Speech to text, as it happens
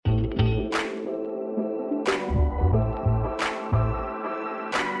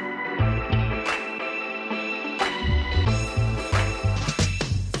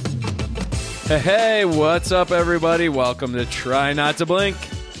Hey, what's up, everybody? Welcome to Try Not to Blink,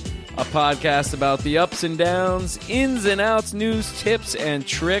 a podcast about the ups and downs, ins and outs, news, tips, and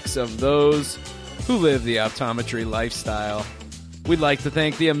tricks of those who live the optometry lifestyle. We'd like to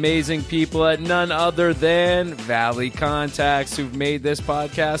thank the amazing people at none other than Valley Contacts who've made this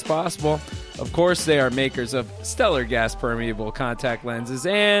podcast possible. Of course, they are makers of stellar gas-permeable contact lenses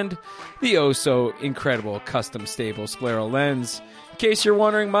and the oh-so-incredible custom-stable scleral lens. In case you're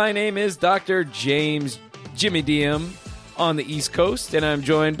wondering, my name is Dr. James Jimmy Diem on the East Coast, and I'm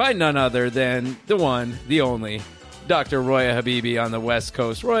joined by none other than the one, the only, Dr. Roya Habibi on the West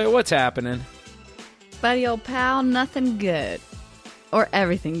Coast. Roya, what's happening? Buddy old pal, nothing good. Or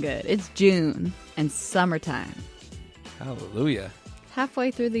everything good. It's June and summertime. Hallelujah. Halfway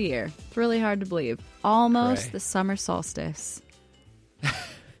through the year. It's really hard to believe. Almost Hooray. the summer solstice.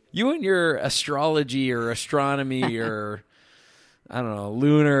 You and your astrology or astronomy or, I don't know,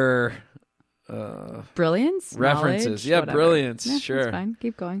 lunar Brilliance? references. Knowledge? Yeah, Whatever. brilliance. Yeah, Sure. That's fine.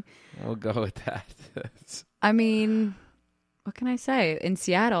 Keep going. I'll go with that. I mean, what can I say? In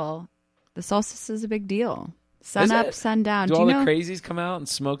Seattle, the solstice is a big deal. Sun Is up, it? sun down. Do Do all you the know? crazies come out and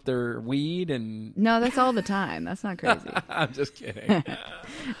smoke their weed and... No, that's all the time. That's not crazy. I'm just kidding.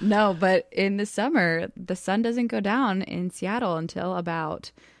 No, but in the summer, the sun doesn't go down in Seattle until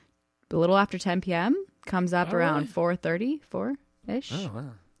about a little after 10 p.m. Comes up around 4:30, 4-ish. Oh, wow.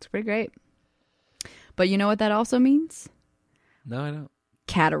 It's pretty great. But you know what that also means? No, I don't.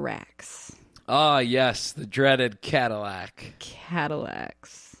 Cataracts. Ah, yes, the dreaded Cadillac.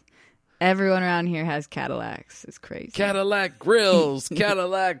 Cadillacs. Everyone around here has Cadillacs. It's crazy. Cadillac grills,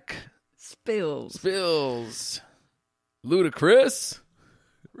 Cadillac Spills. spills. Ludicrous,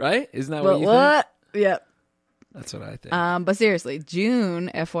 right? Isn't that But what you what? Yep. think? That's what I think. But seriously, June,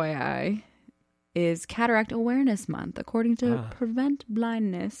 FYI, is Cataract Awareness Month, according to Prevent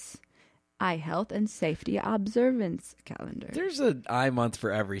Blindness Eye Health and Safety Observance Calendar. There's an eye month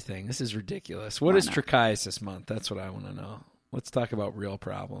for everything. This is ridiculous. What Why is not? trichiasis month? That's what I want to know. Let's talk about real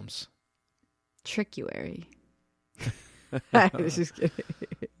problems. Trickuary. I was just kidding.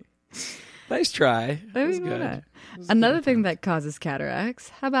 Nice try. That was I mean, why good. not? Another thing that causes cataracts.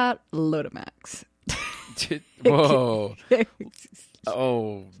 How about Lotamax? Whoa.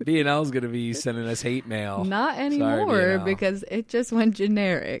 Oh, B&L's going to be sending us hate mail. Not Sorry, anymore B&L. because it just went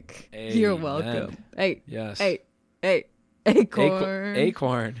generic. You're Amen. welcome. Hey, Yes. hey, acorn.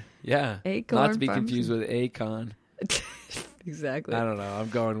 Acorn. Yeah. Acorn Not to be Pharmacy. confused with Acon. Exactly. I don't know. I'm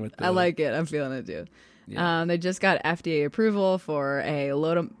going with the... I like it. I'm feeling it too. Yeah. They just got FDA approval for a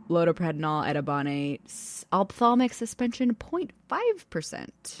lotoprednol etabonate ophthalmic suspension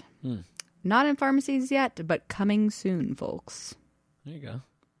 0.5%. Not in pharmacies yet, but coming soon, folks. There you go.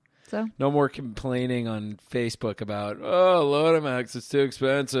 So No more complaining on Facebook about, oh, Lotamax, it's too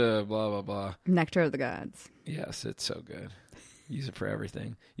expensive, blah, blah, blah. nectar of the gods. Yes, it's so good. Use it for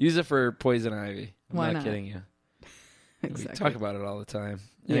everything. Use it for poison ivy. I'm Why not not? kidding you. Exactly. We talk about it all the time.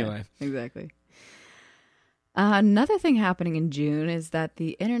 Yeah, Anyway. exactly. Another thing happening in June is that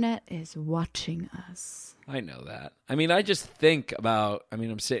the internet is watching us. I know that. I mean, I just think about,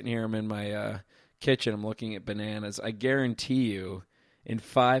 I'm sitting here, I'm in my kitchen, I'm looking at bananas. I guarantee you, in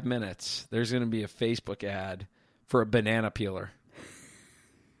 5 minutes, there's going to be a Facebook ad for a banana peeler.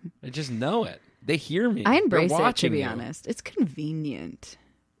 I just know it. They hear me. I embrace They're it, to watching be you. honest. It's convenient.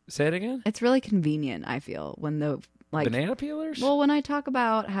 Say it again? It's really convenient, I feel, when the, like... Banana peelers? Well, when I talk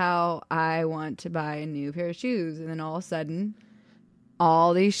about how I want to buy a new pair of shoes, and then all of a sudden,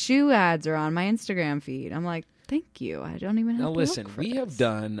 all these shoe ads are on my Instagram feed. I'm like, thank you. I don't even have Now to listen, look for we have this.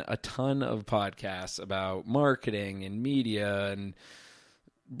 done a ton of podcasts about marketing and media and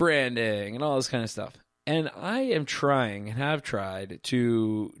branding and all this kind of stuff. And I am trying and have tried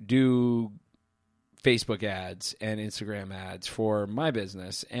to do Facebook ads and Instagram ads for my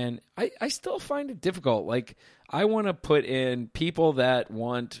business. And I still find it difficult. Like, I want to put in people that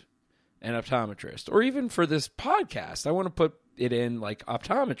want an optometrist, or even for this podcast, I want to put it in like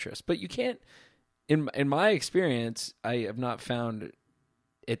optometrist, but you can't. In my experience, I have not found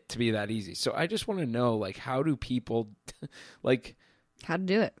it to be that easy. So I just want to know, like, how do people, like, How to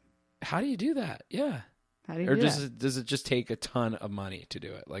do it. how do you do that? Yeah. How do you Or do that? does it just take a ton of money to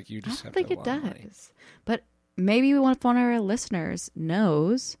do it? Like, you I just don't have think to it have a lot of money. does. But maybe one of our listeners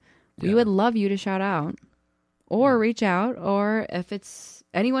knows. We Yeah. would love you to shout out or reach out. Or if it's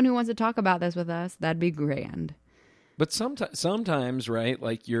anyone who wants to talk about this with us, that'd be grand. But sometimes, right?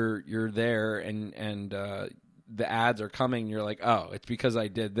 Like, you're there and the ads are coming. And you're like, oh, it's because I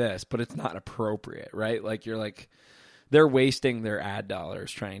did this, but it's not appropriate, right? Like, you're like, they're wasting their ad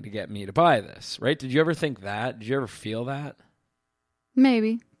dollars trying to get me to buy this, right? Did you ever think that? Did you ever feel that?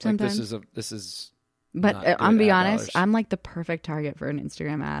 Maybe Like sometimes. this is. But not good I'm be ad honest, dollars. I'm like the perfect target for an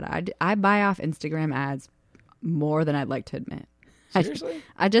Instagram ad. I buy off Instagram ads more than I'd like to admit. Seriously?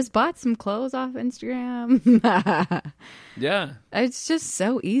 I just bought some clothes off Instagram. Yeah. It's just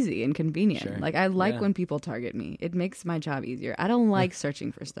so easy and convenient. Sure. Like I like Yeah. when people target me. It makes my job easier. I don't like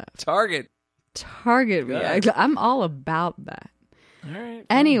searching for stuff. Target. Target me. Good. I'm all about that. All right. fine.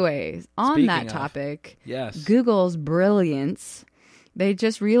 Anyways, on Speaking that of, topic, Yes. Google's brilliance, they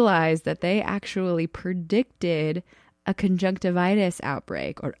just realized that they actually predicted a conjunctivitis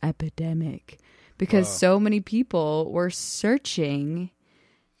outbreak or epidemic because Whoa. so many people were searching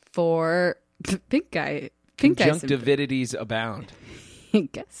for pink eye symptoms. Conjunctivities abound. I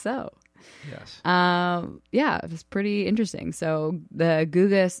guess so. Yes. Yeah, it was pretty interesting. So the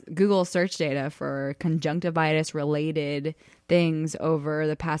Google search data for conjunctivitis related things over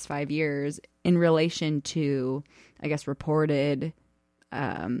the past 5 years in relation to, I guess, reported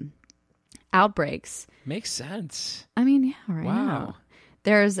outbreaks. Makes sense. I mean, yeah, right Wow. now.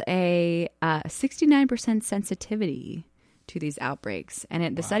 There's a 69% sensitivity to these outbreaks.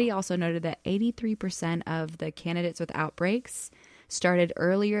 And the study also noted that 83% of the candidates with outbreaks started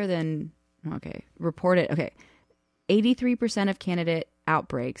earlier than, 83% of candidate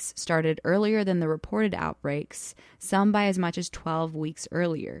outbreaks started earlier than the reported outbreaks, some by as much as 12 weeks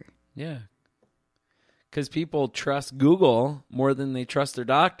earlier. Yeah. Because people trust Google more than they trust their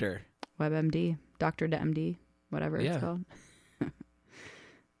doctor. WebMD, Doctor to MD, whatever Yeah. it's called.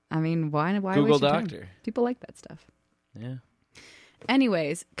 I mean, why Google waste your time? Doctor. People like that stuff. Yeah.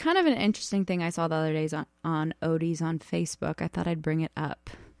 Anyways, kind of an interesting thing I saw the other days on ODs on Facebook. I thought I'd bring it up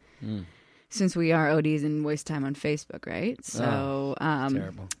since we are ODs and waste time on Facebook, right? So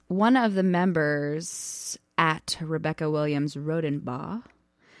Terrible. one of the members at Rebecca Williams Rodenbaugh,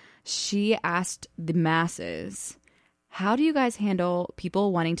 she asked the masses, how do you guys handle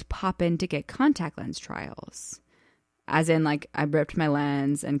people wanting to pop in to get contact lens trials? As in, like, I ripped my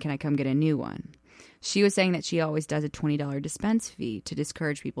lens and can I come get a new one? She was saying that she always does a $20 dispense fee to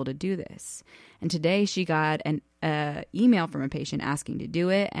discourage people to do this. And today she got an email from a patient asking to do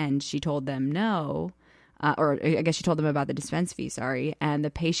it, and she told them no. Or I guess she told them about the dispense fee, sorry. And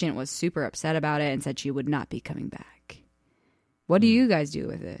the patient was super upset about it and said she would not be coming back. What do you guys do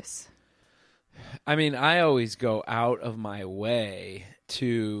with this? I mean, I always go out of my way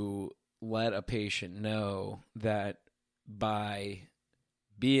to let a patient know that by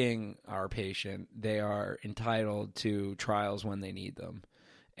being our patient, they are entitled to trials when they need them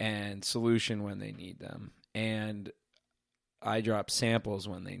and solution when they need them and eye drop samples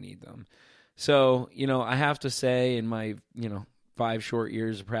when they need them. So, I have to say in my, 5 short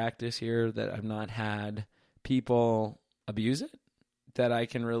years of practice here that I've not had people abuse it that I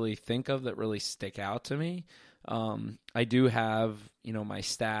can really think of that really stick out to me. I do have, my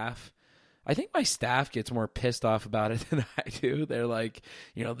staff. I think my staff gets more pissed off about it than I do. They're like,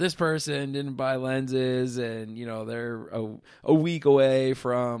 this person didn't buy lenses and, they're a week away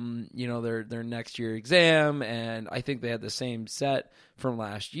from, their next year exam. And I think they had the same set from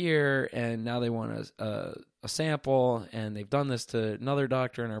last year and now they want a sample and they've done this to another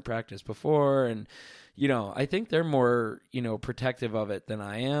doctor in our practice before. And, I think they're more, protective of it than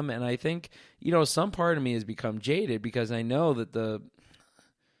I am. And I think, some part of me has become jaded because I know that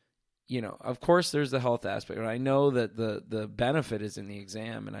of course there's the health aspect, but I know that the benefit is in the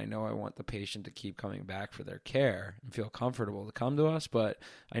exam, and I know I want the patient to keep coming back for their care and feel comfortable to come to us, but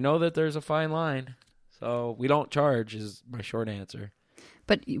I know that there's a fine line. So we don't charge is my short answer.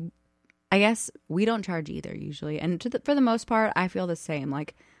 But I guess we don't charge either usually. And for the most part, I feel the same.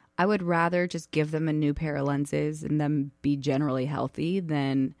 Like, I would rather just give them a new pair of lenses and them be generally healthy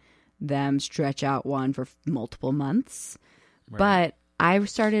than them stretch out one for multiple months. Right. But I've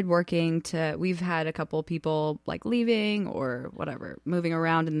started we've had a couple people like leaving or whatever, moving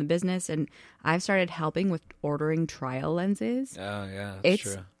around in the business. And I've started helping with ordering trial lenses. Oh, yeah, that's It's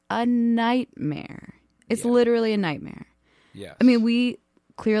true. a nightmare. It's literally a nightmare. Yes. I mean, we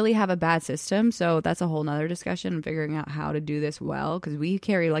clearly have a bad system, so that's a whole nother discussion on figuring out how to do this well, because we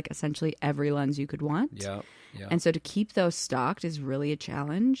carry like essentially every lens you could want. Yeah. And so to keep those stocked is really a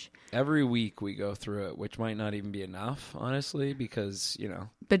challenge. Every week we go through it, which might not even be enough, honestly, because,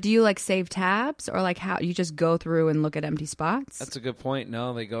 But do you like save tabs or like how you just go through and look at empty spots? That's a good point.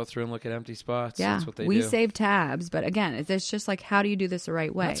 No, they go through and look at empty spots. Yeah, That's what they we do. save tabs, but again, it's just like, how do you do this the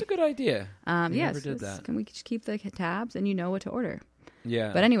right way? That's a good idea. Yes, never did that. Can we just keep the tabs and you know what to order?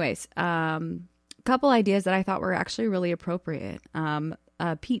 Yeah. But anyways, a couple ideas that I thought were actually really appropriate.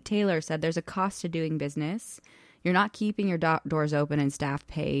 Pete Taylor said there's a cost to doing business. You're not keeping your doors open and staff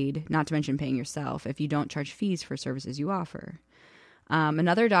paid, not to mention paying yourself, if you don't charge fees for services you offer.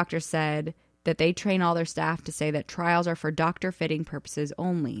 Another doctor said that they train all their staff to say that trials are for doctor fitting purposes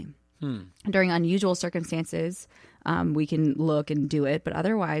only. During unusual circumstances, we can look and do it, but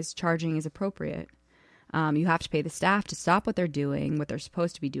otherwise charging is appropriate. You have to pay the staff to stop what they're doing, what they're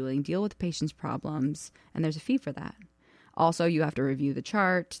supposed to be doing, deal with the patient's problems, and there's a fee for that. Also, you have to review the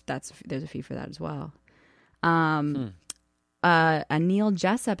chart. There's a fee for that as well. Neil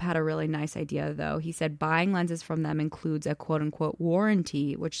Jessup had a really nice idea, though. He said buying lenses from them includes a quote-unquote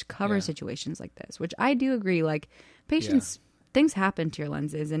warranty, which covers situations like this, which I do agree. Like, patients, things happen to your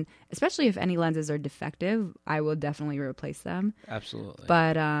lenses, and especially if any lenses are defective, I will definitely replace them. Absolutely.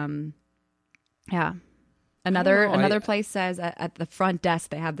 But, yeah. Another place says at the front desk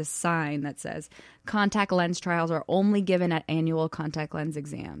they have this sign that says contact lens trials are only given at annual contact lens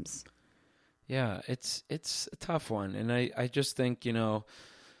exams. Yeah, it's a tough one, and I just think, oh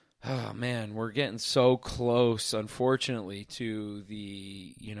man, we're getting so close, unfortunately, to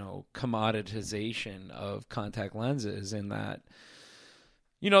the commoditization of contact lenses, in that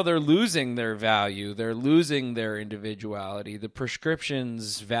they're losing their value, they're losing their individuality. The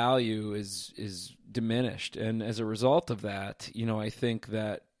prescription's value is diminished, and as a result of that, I think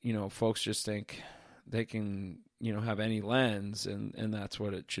that folks just think they can have any lens, and that's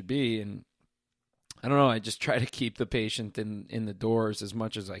what it should be. And I don't know, I just try to keep the patient in the doors as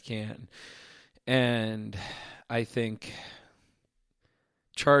much as I can, and I think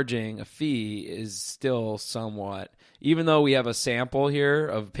charging a fee is still somewhat, even though we have a sample here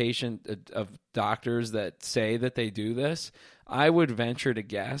of doctors that say that they do this, I would venture to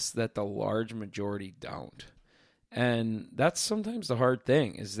guess that the large majority don't. And that's sometimes the hard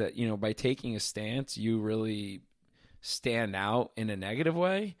thing, is that, by taking a stance, you really stand out in a negative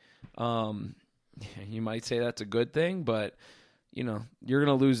way. You might say that's a good thing, but, you're going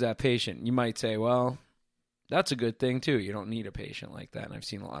to lose that patient. You might say, well, that's a good thing too. You don't need a patient like that. And I've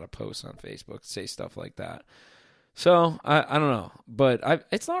seen a lot of posts on Facebook say stuff like that. So I don't know, but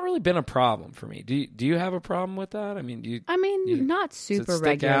it's not really been a problem for me. Do you have a problem with that? I mean, not super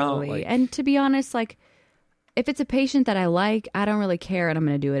regularly. And to be honest, like, if it's a patient that I like, I don't really care, and I'm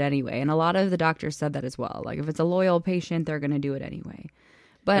going to do it anyway. And a lot of the doctors said that as well. Like, if it's a loyal patient, they're going to do it anyway.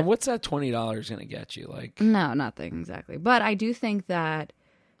 But and what's that $20 going to get you? Like, no, nothing exactly. But I do think that,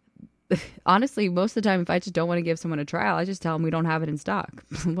 honestly, most of the time, if I just don't want to give someone a trial, I just tell them we don't have it in stock.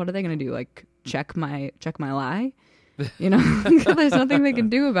 What are they going to do? Like, check my lie? There's nothing they can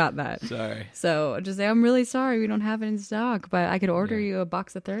do about that. Sorry. So just say, I'm really sorry, we don't have it in stock, but I could order you a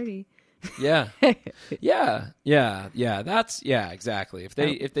box of 30. Yeah. That's exactly.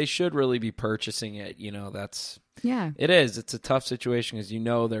 If they should really be purchasing it, that's it is. It's a tough situation,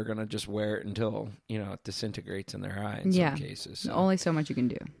 because they're gonna just wear it until it disintegrates in their eye in some cases. So. Only so much you can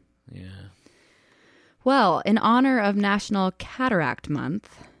do. Yeah. Well, in honor of National Cataract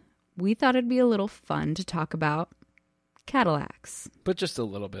Month, we thought it'd be a little fun to talk about Cadillacs. But just a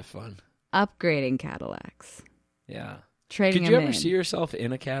little bit fun. Upgrading Cadillacs. Yeah. Trading Could you them ever see yourself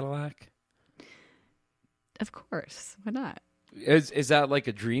in a Cadillac? Of course. Why not? Is that like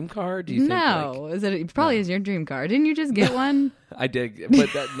a dream car? Do you think? No. It probably is your dream car. Didn't you just get one? I did, but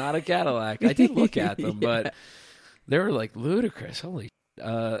not a Cadillac. I did look at them, but they were like ludicrous. Holy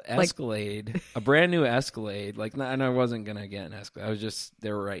Escalade, a brand new Escalade. And I wasn't going to get an Escalade.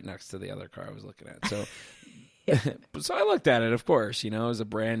 They were right next to the other car I was looking at. So so I looked at it, of course, it was a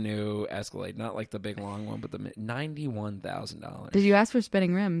brand new Escalade, not like the big long one, but the $91,000. Did you ask for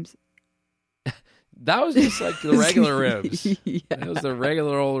spinning rims? That was just like the regular rims. Yeah. It was the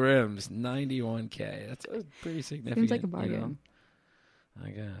regular old rims, $91K. That's pretty significant. Seems like a bargain. I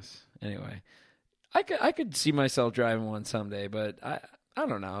guess. Anyway, I could see myself driving one someday, but I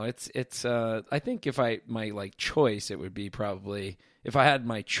don't know. It's I think if my choice, it would be probably, if I had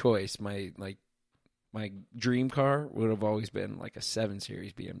my choice, my dream car would have always been like a 7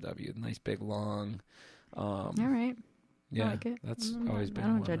 Series BMW, nice big long. All right. Yeah, I like it. that's always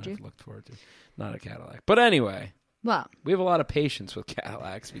been one I've looked forward to. Not a Cadillac, but anyway. Well, we have a lot of patience with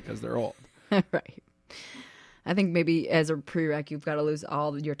Cadillacs because they're old. Right. I think maybe as a prereq, you've got to lose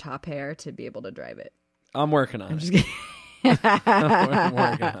all your top hair to be able to drive it. I'm working on it. I'm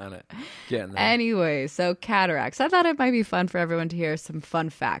working on it. Getting there. Anyway, so cataracts. I thought it might be fun for everyone to hear some fun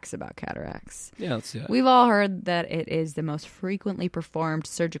facts about cataracts. Yeah, let's do it. We've all heard that it is the most frequently performed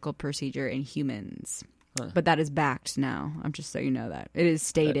surgical procedure in humans. Huh. But that is backed now. I'm just so you know that. It is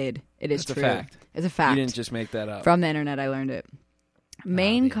stated. It is true. Fact. It's a fact. You didn't just make that up. From the internet, I learned it.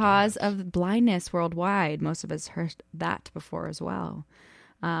 Main cause of blindness worldwide. Most of us heard that before as well.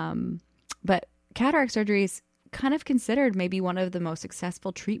 But cataract surgery is kind of considered maybe one of the most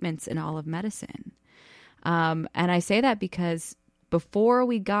successful treatments in all of medicine. And I say that because before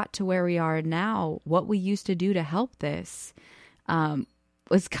we got to where we are now, what we used to do to help this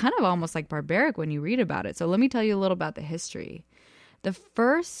was kind of almost like barbaric when you read about it. So let me tell you a little about the history. The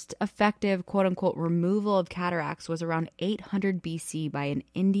first effective, quote-unquote, removal of cataracts was around 800 BC by an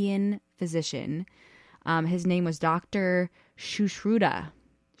Indian physician. His name was Dr. Shushruta.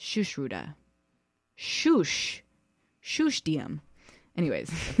 Shushrudium. Anyways.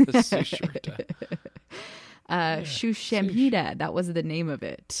 Shushamhida, that was the name of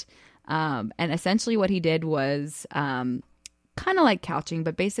it. And essentially what he did was kind of like couching,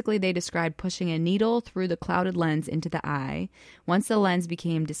 but basically they described pushing a needle through the clouded lens into the eye. Once the lens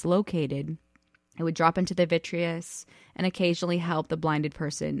became dislocated, it would drop into the vitreous and occasionally help the blinded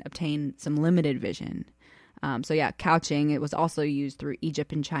person obtain some limited vision. So yeah, couching. It was also used through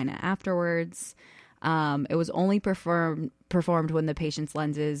Egypt and China afterwards. It was only performed when the patient's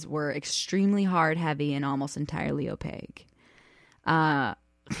lenses were extremely hard, heavy, and almost entirely opaque. I've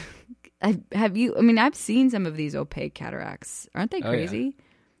seen some of these opaque cataracts. Aren't they crazy? Yeah.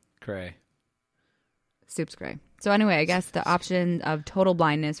 Cray. Soup's gray. So anyway, I guess the option of total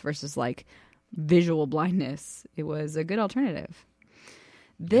blindness versus like visual blindness, it was a good alternative.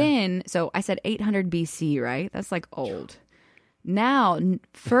 Then, so I said 800 BC, right? That's like old. Now,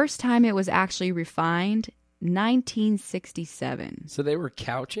 first time it was actually refined, 1967. So they were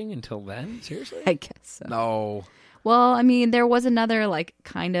couching until then? Seriously? I guess so. No. Well, I mean, there was another like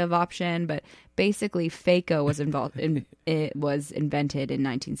kind of option, but basically phaco was involved in it was invented in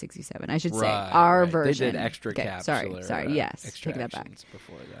 1967. I should say our version. They did extra capsular. Sorry. Yes, take that back.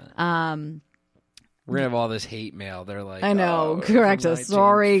 Before that. We're gonna have all this hate mail. They're like, I know, correct us.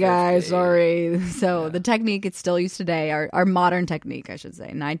 Sorry, guys. Sorry. So the technique it's still used today, our modern technique, I should say,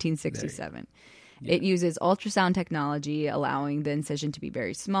 1967. Yeah. It uses ultrasound technology, allowing the incision to be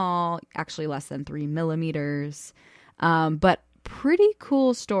very small, actually less than 3 millimeters. But pretty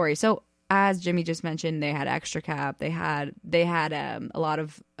cool story. So as Jimmy just mentioned, they had extra cap. They had a lot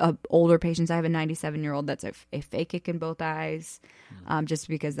of older patients. I have a 97-year-old that's a phakic in both eyes, just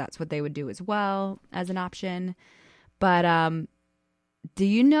because that's what they would do as well as an option. But do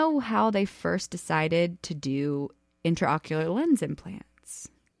you know how they first decided to do intraocular lens implants?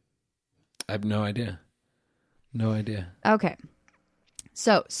 I have no idea. No idea. Okay.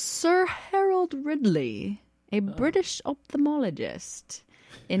 So Sir Harold Ridley, a British ophthalmologist,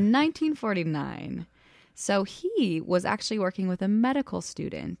 in 1949. So he was actually working with a medical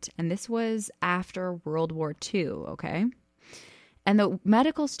student, and this was after World War II, okay? And the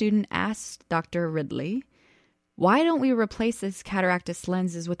medical student asked Dr. Ridley, why don't we replace this cataractus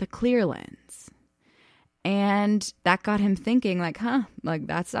lenses with a clear lens? And that got him thinking, like,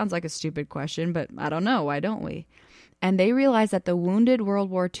 that sounds like a stupid question, but I don't know. Why don't we? And they realized that the wounded World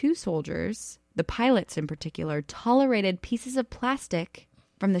War II soldiers, the pilots in particular, tolerated pieces of plastic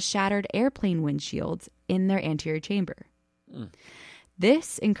from the shattered airplane windshields in their anterior chamber.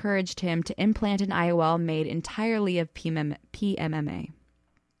 This encouraged him to implant an IOL made entirely of PMMA,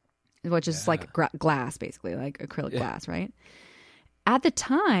 which is like glass, basically, like acrylic glass, right? At the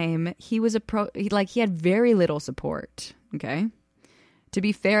time, he had very little support, okay? To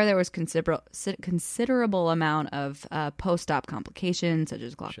be fair, there was considerable amount of post-op complications, such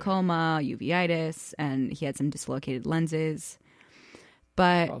as glaucoma, uveitis, and he had some dislocated lenses.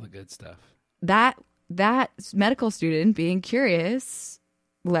 But all the good stuff. That medical student being curious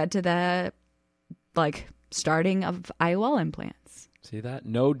led to the starting of IOL implants. See that?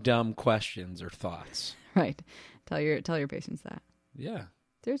 No dumb questions or thoughts. Right. Tell your patients that. Yeah.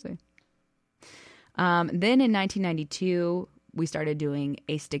 Seriously. Then in 1992, we started doing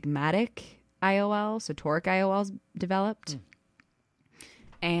astigmatic IOL, so toric IOLs developed.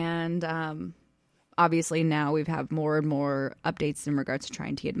 And obviously now we have more and more updates in regards to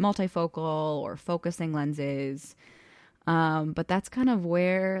trying to get multifocal or focusing lenses. But that's kind of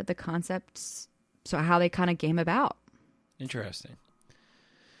where the concepts, so how they kind of came about. Interesting.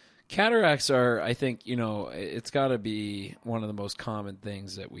 Cataracts are, I think, it's got to be one of the most common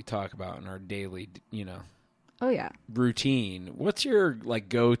things that we talk about in our daily, routine. What's your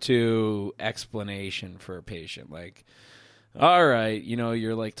go-to explanation for a patient? All right,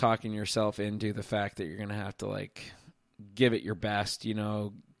 you're talking yourself into the fact that you're going to have to give it your best,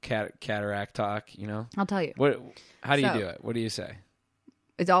 cataract talk, I'll tell you. How do you do it? What do you say?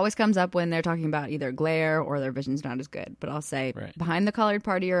 It always comes up when they're talking about either glare or their vision's not as good. But I'll say, behind the colored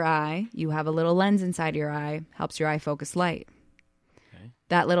part of your eye, you have a little lens inside your eye, helps your eye focus light. Okay.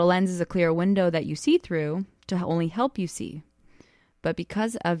 That little lens is a clear window that you see through to only help you see. But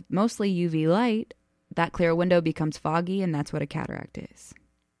because of mostly UV light, that clear window becomes foggy, and that's what a cataract is.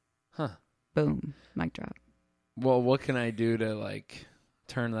 Huh. Boom. Mic drop. Well, what can I do to like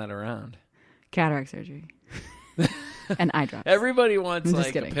turn that around? Cataract surgery. And eye drops. Everybody wants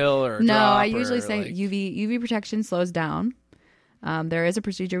like a pill or a no, drop. I usually say like... UV protection slows down. There is a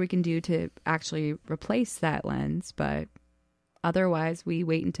procedure we can do to actually replace that lens, but otherwise we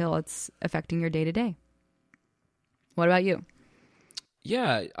wait until it's affecting your day to day. What about you?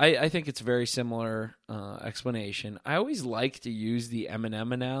 Yeah, I think it's a very similar explanation. I always like to use the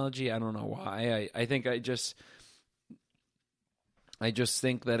M&M analogy. I don't know why. I think I just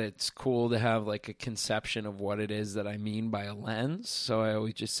think that it's cool to have like a conception of what it is that I mean by a lens. So I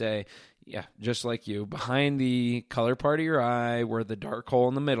always just say, yeah, just like you, behind the color part of your eye where the dark hole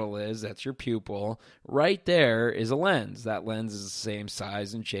in the middle is, that's your pupil. Right there is a lens. That lens is the same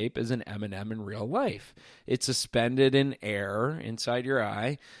size and shape as an M&M in real life. It's suspended in air inside your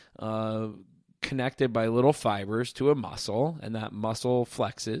eye, connected by little fibers to a muscle, and that muscle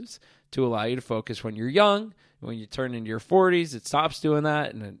flexes to allow you to focus when you're young. When you turn into your 40s, it stops doing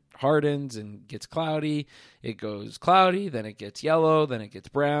that, and it hardens and gets cloudy. It goes cloudy, then it gets yellow, then it gets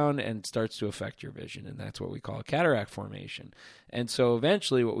brown, and starts to affect your vision, and that's what we call cataract formation. And so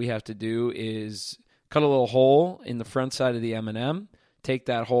eventually what we have to do is cut a little hole in the front side of the M&M, take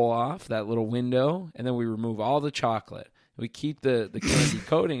that hole off, that little window, and then we remove all the chocolate. We keep the candy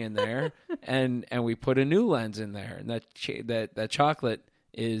coating in there, and we put a new lens in there, and that chocolate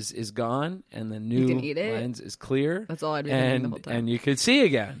is gone, and the new lens is clear. That's all I'd be thinking the whole time. And you could see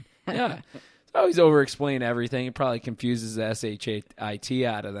again. Yeah. I always over-explain everything. It probably confuses the SHIT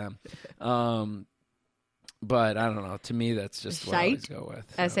out of them. But I don't know. To me, that's just what I always go with.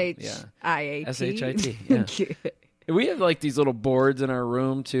 So, SHIAT? SHIT, yeah. We have like these little boards in our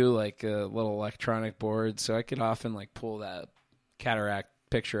room too, like little electronic boards. So I could often like pull that cataract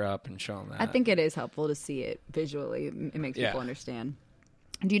picture up and show them that. I think it is helpful to see it visually. It makes people understand.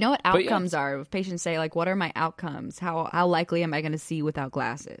 Do you know what outcomes are? If patients say, like, what are my outcomes? How likely am I going to see without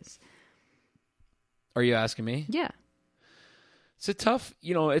glasses? Are you asking me? Yeah. It's it's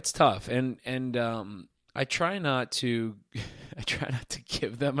tough. And I try not to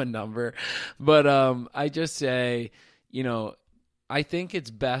give them a number, but I just say, I think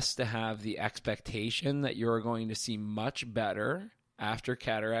it's best to have the expectation that you're going to see much better after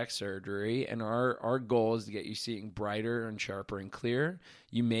cataract surgery, and our goal is to get you seeing brighter and sharper and clear.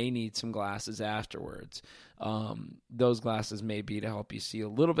 You may need some glasses afterwards. Those glasses may be to help you see a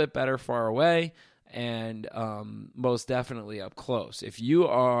little bit better far away, and most definitely up close. If you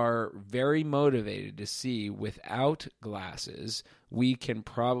are very motivated to see without glasses, we can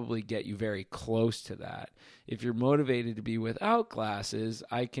probably get you very close to that. If you're motivated to be without glasses,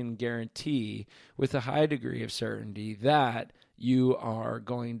 I can guarantee with a high degree of certainty that you are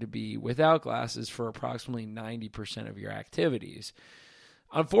going to be without glasses for approximately 90% of your activities.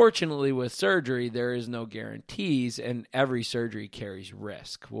 Unfortunately, with surgery, there is no guarantees, and every surgery carries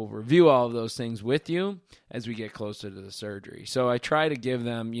risk. We'll review all of those things with you as we get closer to the surgery. So I try to give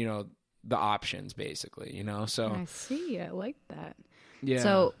them, the options, basically, So I see. I like that. Yeah.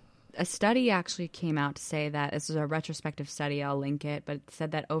 So a study actually came out to say that, this is a retrospective study, I'll link it, but it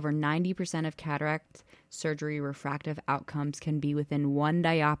said that over 90% of cataract surgery refractive outcomes can be within 1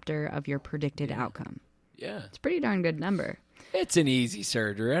 diopter of your predicted outcome. Yeah. It's a pretty darn good number. It's an easy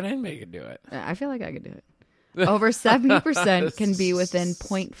surgery. I didn't make it do it. I feel like I could do it. Over 70% can be within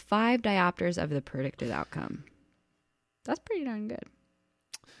 0.5 diopters of the predicted outcome. That's pretty darn good.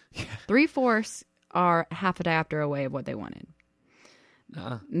 Yeah. 3/4 are half a diopter away of what they wanted.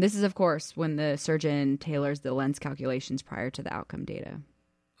 This is, of course, when the surgeon tailors the lens calculations prior to the outcome data.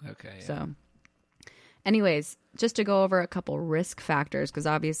 Okay. Yeah. So, anyways, just to go over a couple risk factors, because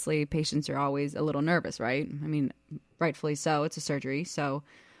obviously patients are always a little nervous, right? I mean, rightfully so. It's a surgery. So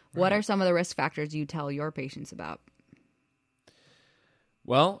what are some of the risk factors you tell your patients about?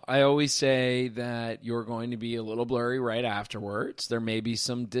 Well, I always say that you're going to be a little blurry right afterwards. There may be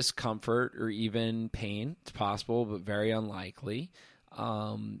some discomfort or even pain. It's possible, but very unlikely.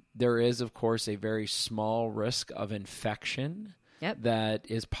 There is, of course, a very small risk of infection that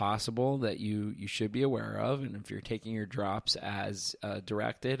is possible that you should be aware of. And if you're taking your drops as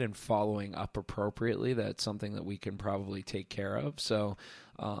directed and following up appropriately, that's something that we can probably take care of. So,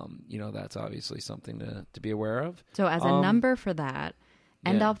 that's obviously something to be aware of. So as a number for that,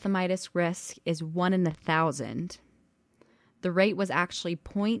 endophthalmitis risk is 1 in 1,000. The rate was actually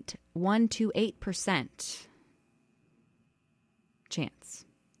 0.128% chance.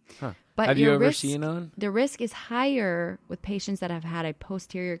 Huh. But have you ever seen one? The risk is higher with patients that have had a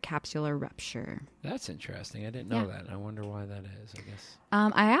posterior capsular rupture. That's interesting. I didn't know that. I wonder why that is, I guess.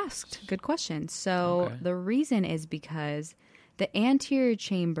 I asked. Good question. So the reason is because the anterior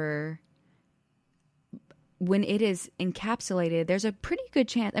chamber when it is encapsulated, there's a pretty good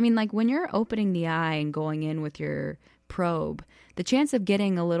chance. I mean, like when you're opening the eye and going in with your probe, the chance of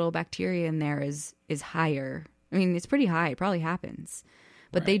getting a little bacteria in there is higher. I mean, it's pretty high. It probably happens.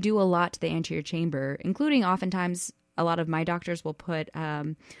 But they do a lot to the anterior chamber, including oftentimes a lot of my doctors will put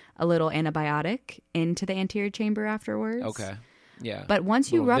a little antibiotic into the anterior chamber afterwards. Okay. Yeah. But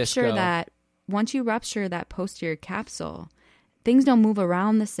once you rupture that posterior capsule, things don't move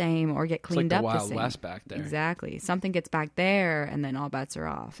around the same or get cleaned up the same. It's like the Wild West back there. Exactly. Something gets back there, and then all bets are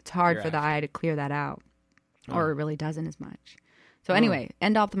off. It's hard for the eye to clear that out, or it really doesn't as much. So anyway,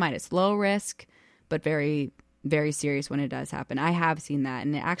 endophthalmitis, low risk, but very, very serious when it does happen. I have seen that,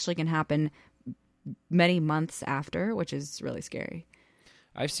 and it actually can happen many months after, which is really scary.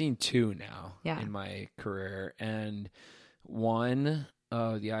 I've seen 2 now in my career, and one,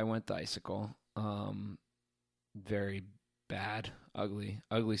 the eye went icicle. Very bad,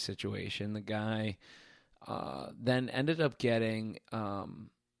 ugly situation. The guy then ended up getting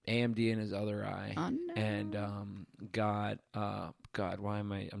AMD in his other eye, and got God, why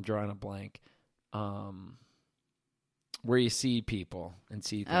am I'm drawing a blank. Where you see people and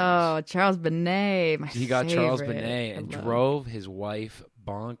see things. Oh, Charles Bonnet, he got favorite. Charles Bonnet and drove his wife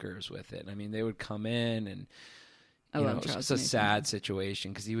bonkers with it. I mean, they would come in and it was just a sad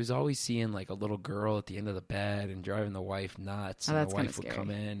situation because he was always seeing like a little girl at the end of the bed and driving the wife nuts. And the wife would come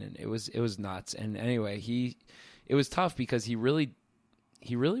in, and it was nuts. And anyway, it was tough because he really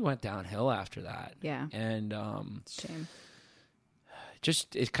went downhill after that. Yeah, and shame.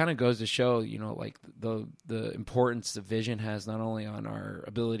 Just it kind of goes to show, like the importance the vision has not only on our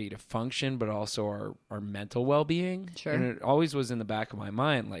ability to function, but also our mental well-being. Sure. And it always was in the back of my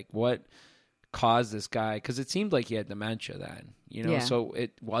mind, like what caused this guy, because it seemed like he had dementia then, so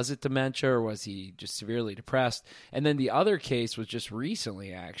was it dementia or was he just severely depressed? And then the other case was just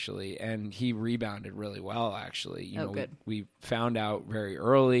recently actually, and he rebounded really well actually. Good. We found out very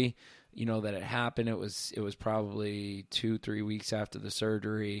early that it happened. It was probably 2-3 weeks after the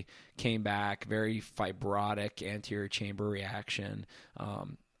surgery, came back, very fibrotic anterior chamber reaction.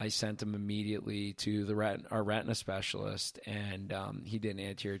 I sent him immediately to our retina specialist, and he did an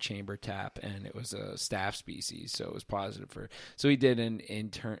anterior chamber tap, and it was a staph species, so it was positive so he did an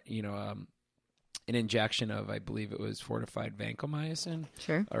injection of, I believe it was fortified vancomycin,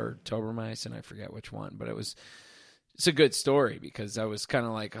 or tobramycin, I forget which one, but it's a good story because I was kind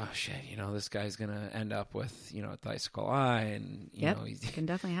of like, oh shit, this guy's gonna end up with a icicle eye, and it can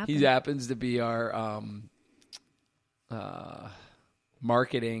definitely happen. He happens to be our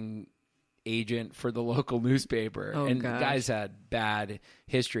marketing agent for the local newspaper, the guy's had bad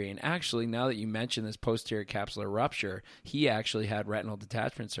history. And actually, now that you mention this posterior capsular rupture, he actually had retinal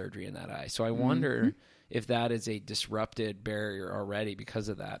detachment surgery in that eye. So I wonder if that is a disrupted barrier already because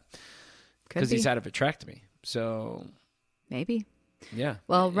of that, because he's had a vitrectomy. So maybe. Yeah.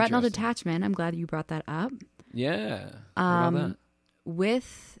 Well, retinal detachment, I'm glad you brought that up. Yeah. What about that?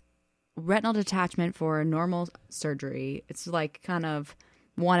 With retinal detachment for normal surgery, it's like kind of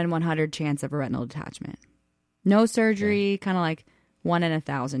 1 in 100 chance of a retinal detachment. No surgery, kind of like 1 in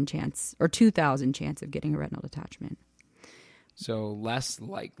 1,000 chance or 2,000 chance of getting a retinal detachment. So less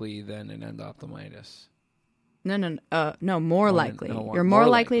likely than an endophthalmitis. No, more likely. You're more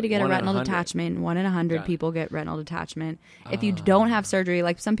likely to get a retinal detachment. 1 in 100 people get retinal detachment. If you don't have surgery,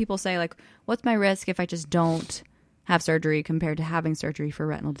 like some people say, like, what's my risk if I just don't have surgery compared to having surgery for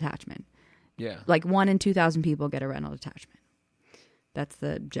retinal detachment? Yeah. Like 1 in 2,000 people get a retinal detachment. That's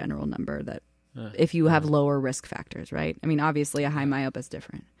the general number that if you have lower risk factors, right? I mean, obviously a high myop is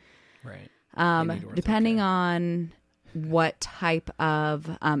different. Right. Depending on what type of,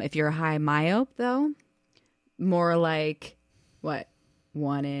 if you're a high myop though, more like what,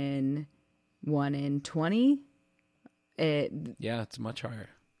 1 in 20? It's much higher.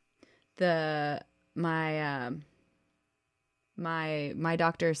 My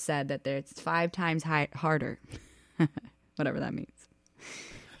doctor said that it's 5 times harder, whatever that means.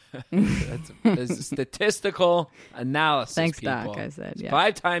 That's a statistical analysis. Thanks, people. Doc. I said, it's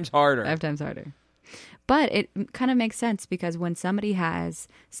 5 times harder. 5 times harder. But it kind of makes sense because when somebody has,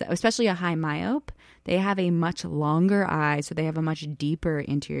 especially a high myop, they have a much longer eye, so they have a much deeper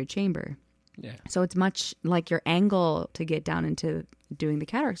anterior chamber. Yeah. So it's much like your angle to get down into doing the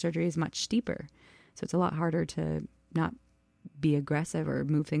cataract surgery is much steeper. So it's a lot harder to not be aggressive or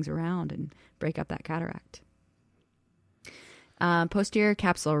move things around and break up that cataract. Posterior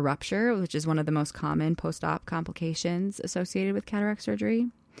capsular rupture, which is one of the most common post-op complications associated with cataract surgery.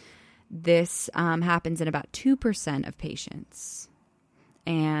 This happens in about 2% of patients.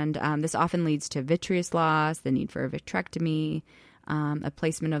 And this often leads to vitreous loss, the need for a vitrectomy, a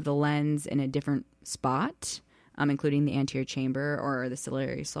placement of the lens in a different spot, including the anterior chamber or the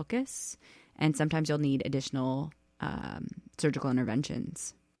ciliary sulcus. And sometimes you'll need additional surgical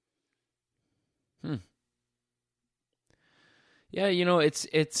interventions. Yeah,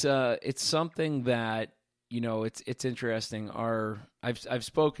 it's something that, it's interesting. I've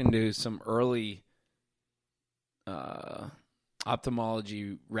spoken to some early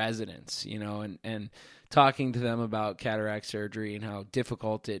ophthalmology residents, and talking to them about cataract surgery and how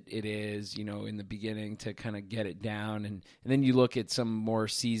difficult it is, in the beginning to kind of get it down. And then you look at some more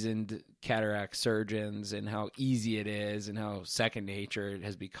seasoned cataract surgeons and how easy it is and how second nature it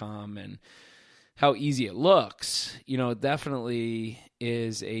has become and how easy it looks. It definitely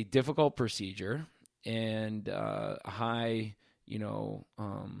is a difficult procedure and a high,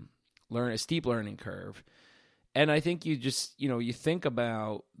 a steep learning curve. And I think you just, you think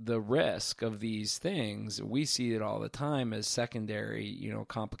about the risk of these things. We see it all the time as secondary,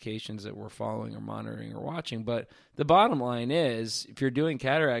 complications that we're following or monitoring or watching. But the bottom line is, if you're doing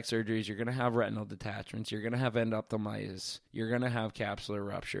cataract surgeries, you're going to have retinal detachments. You're going to have endophthalmitis. You're going to have capsular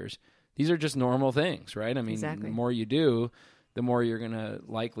ruptures. These are just normal things, right? I mean, exactly. The more you do, the more you're going to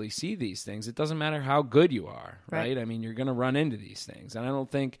likely see these things. It doesn't matter how good you are, right? I mean, you're going to run into these things. And I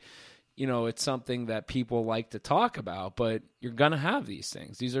don't think... it's something that people like to talk about, but you're going to have these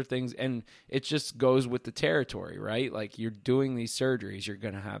things. These are things, and it just goes with the territory, right? Like, you're doing these surgeries, you're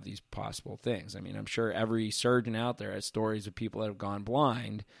going to have these possible things. I mean, I'm sure every surgeon out there has stories of people that have gone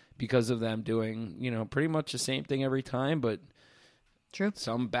blind because of them doing, pretty much the same thing every time, but true,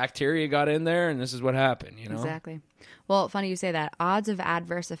 some bacteria got in there, and this is what happened, Exactly. Well, funny you say that. Odds of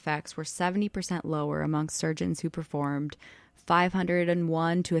adverse effects were 70% lower amongst surgeons who performed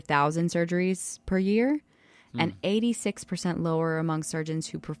 501 to 1,000 surgeries per year, and 86% lower among surgeons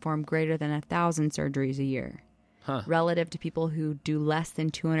who perform greater than 1,000 surgeries a year, relative to people who do less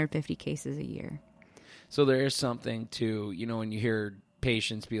than 250 cases a year. So there is something to, when you hear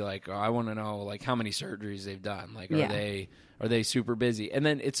patients be like, "Oh, I want to know like how many surgeries they've done. Like, are they super busy?" And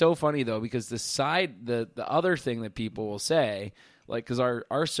then it's so funny though, because the other thing that people will say, like, because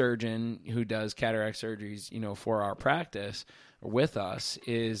our surgeon who does cataract surgeries, for our practice or with us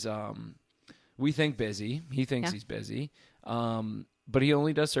is, we think busy. He thinks he's busy, but he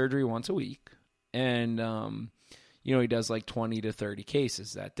only does surgery once a week, and he does like 20 to 30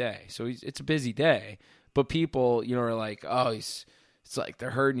 cases that day. So it's a busy day. But people, are like, "Oh, it's like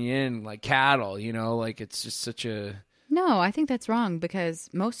they're herding you in like cattle," like it's just such a... No, I think that's wrong, because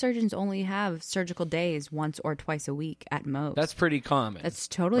most surgeons only have surgical days once or twice a week at most. That's pretty common. That's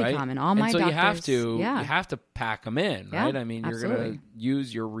totally right? common. All my doctors, doctors... you have to pack them in, right? I mean, you're going to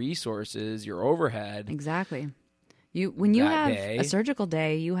use your resources, your overhead. Exactly. When you have a surgical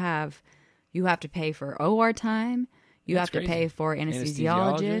day, you have to pay for OR time. You have to pay for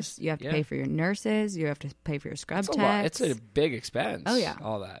anesthesiologists. You have to pay for your nurses. You have to pay for your scrub techs. It's a big expense. Oh, yeah.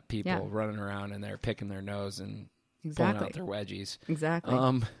 All that. People running around and they're picking their nose and... Exactly. pulling out their wedgies. Exactly.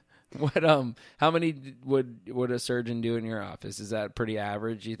 How many would a surgeon do in your office? Is that pretty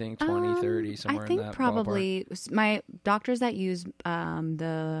average, you think? 20, 30, somewhere in that I think probably ballpark? My doctors that use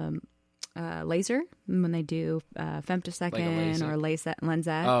the laser when they do femtosecond or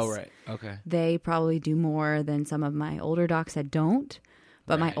lensettes. Oh, right. Okay. They probably do more than some of my older docs that don't.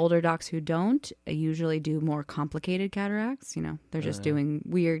 But my older docs who don't usually do more complicated cataracts. They're just doing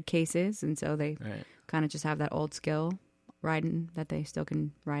weird cases, and so they kind of just have that old skill riding that they still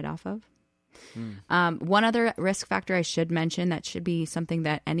can ride off of. One other risk factor I should mention that should be something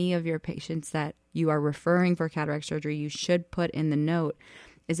that any of your patients that you are referring for cataract surgery, you should put in the note,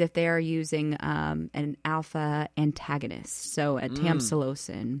 is if they are using an alpha antagonist, so a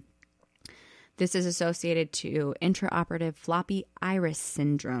tamsulosin. This is associated to intraoperative floppy iris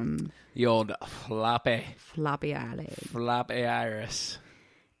syndrome. The old floppy eyelid. Floppy iris.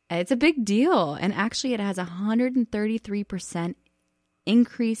 It's a big deal. And actually, it has a 133%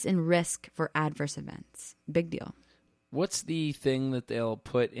 increase in risk for adverse events. Big deal. What's the thing that they'll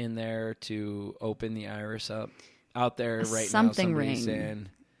put in there to open the iris up? Out there right something now, somebody's ring.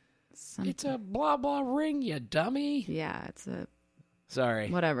 saying, "It's a blah, blah ring, you dummy." Yeah, it's a... Sorry.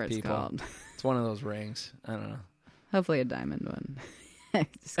 Whatever it's people. called. It's one of those rings. I don't know. Hopefully a diamond one.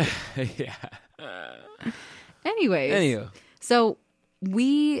 Yeah. Anyways. So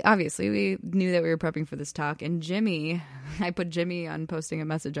we knew that we were prepping for this talk, and Jimmy, I put Jimmy on posting a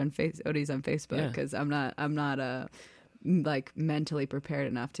message on Odie's on Facebook because I'm not like mentally prepared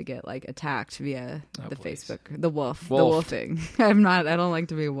enough to get like attacked via Facebook, the wolfing. I don't like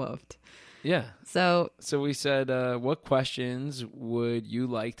to be wolfed. Yeah. So we said, what questions would you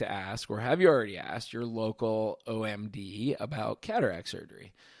like to ask, or have you already asked your local OMD about cataract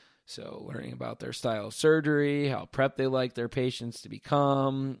surgery? So learning about their style of surgery, how prepped they like their patients to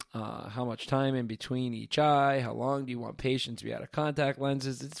become, how much time in between each eye, how long do you want patients to be out of contact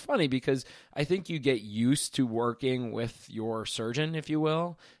lenses. It's funny because I think you get used to working with your surgeon, if you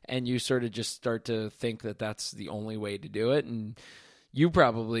will, and you sort of just start to think that that's the only way to do it. And you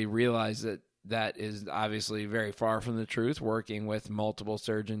probably realize that that is obviously very far from the truth, working with multiple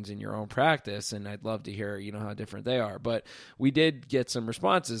surgeons in your own practice. And I'd love to hear, how different they are. But we did get some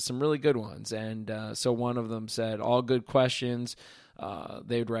responses, some really good ones. And so one of them said, all good questions.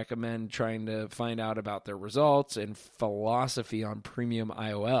 They would recommend trying to find out about their results and philosophy on premium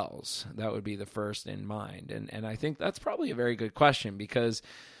IOLs. That would be the first in mind. And I think that's probably a very good question, because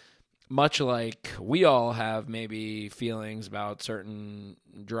much like we all have maybe feelings about certain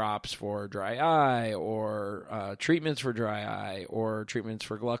drops for dry eye, or treatments for dry eye, or treatments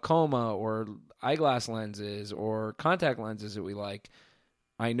for glaucoma, or eyeglass lenses, or contact lenses that we like,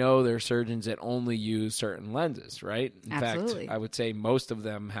 I know there are surgeons that only use certain lenses, right? In Absolutely. fact, I would say most of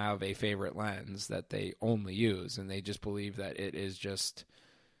them have a favorite lens that they only use, and they just believe that it is just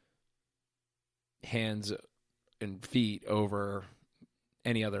hands and feet over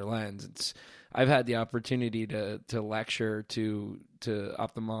any other lens. I've had the opportunity to lecture to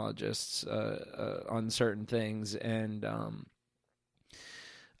ophthalmologists on certain things, and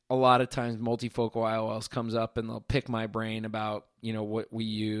a lot of times multifocal IOLs comes up, and they'll pick my brain about what we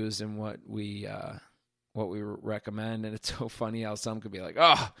use and what we recommend. And it's so funny how some could be like,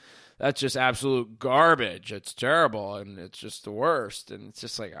 "Oh, that's just absolute garbage. It's terrible, and it's just the worst." And it's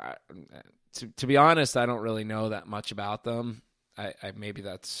just like, to be honest, I don't really know that much about them. I maybe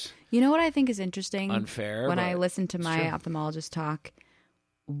that's what I think is interesting, unfair when I listen to my ophthalmologist talk.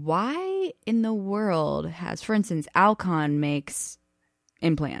 Why in the world has, for instance, Alcon makes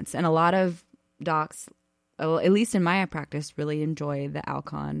implants, and a lot of docs, at least in my practice, really enjoy the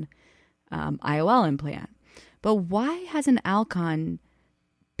Alcon IOL implant. But why hasn't Alcon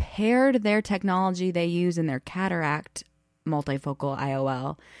paired their technology they use in their cataract multifocal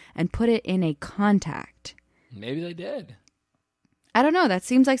IOL and put it in a contact? Maybe they did. I don't know. That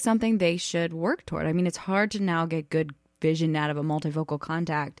seems like something they should work toward. I mean, it's hard to now get good vision out of a multifocal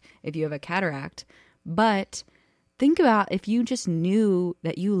contact if you have a cataract. But think about if you just knew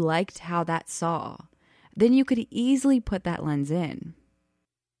that you liked how that saw, then you could easily put that lens in.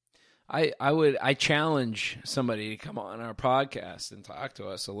 I challenge somebody to come on our podcast and talk to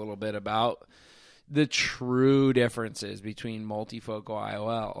us a little bit about the true differences between multifocal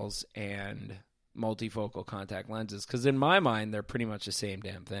IOLs and multifocal contact lenses, because in my mind they're pretty much the same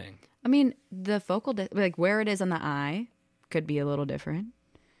damn thing. I mean, the focal like where it is on the eye could be a little different.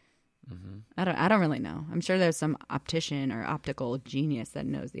 Mm-hmm. I don't really know. I'm sure there's some optician or optical genius that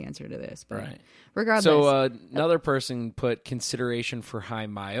knows the answer to this, but right. Regardless. So another person put consideration for high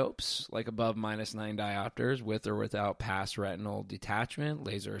myopes, like above -9 diopters, with or without past retinal detachment,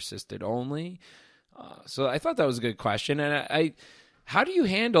 laser assisted only. So I thought that was a good question, and how do you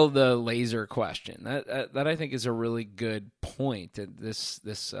handle the laser question? That I think is a really good point that this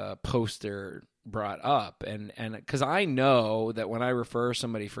poster brought up, and because I know that when I refer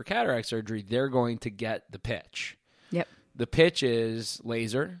somebody for cataract surgery, they're going to get the pitch. Yep. The pitch is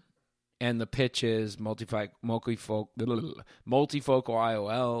laser, and the pitch is multifocal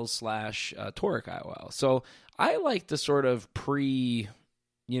IOL / toric IOL. So I like to sort of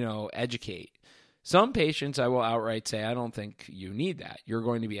educate. Some patients I will outright say, I don't think you need that. You're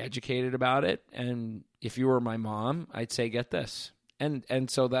going to be educated about it. And if you were my mom, I'd say, get this. And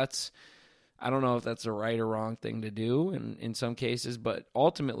so that's, I don't know if that's a right or wrong thing to do in some cases, but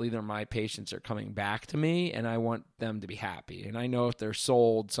ultimately my patients are coming back to me, and I want them to be happy. And I know if they're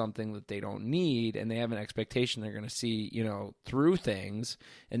sold something that they don't need, and they have an expectation they're going to see, through things,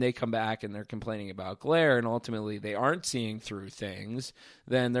 and they come back and they're complaining about glare, and ultimately they aren't seeing through things,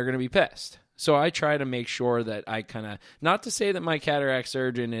 then they're going to be pissed. So I try to make sure that I kind of, not to say that my cataract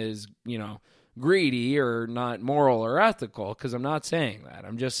surgeon is, greedy or not moral or ethical, because I'm not saying that.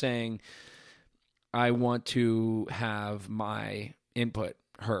 I'm just saying I want to have my input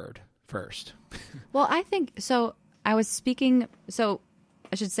heard first. Well, I think, so I was speaking, so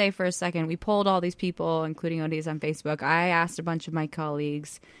I should say for a second, we polled all these people, including ODs on Facebook. I asked a bunch of my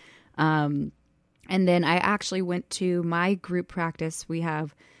colleagues, and then I actually went to my group practice. We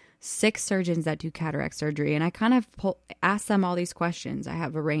have 6 surgeons that do cataract surgery, and I kind of asked them all these questions. I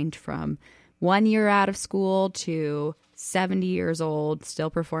have a range from 1 year out of school to 70 years old,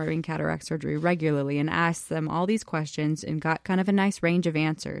 still performing cataract surgery regularly, and asked them all these questions and got kind of a nice range of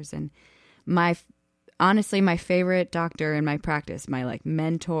answers. And Honestly, my favorite doctor in my practice, my like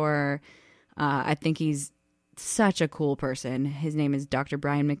mentor, I think he's such a cool person. His name is Dr.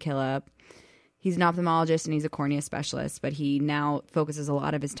 Brian McKillop. He's an ophthalmologist and he's a cornea specialist, but he now focuses a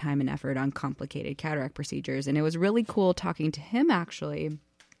lot of his time and effort on complicated cataract procedures. And it was really cool talking to him, actually,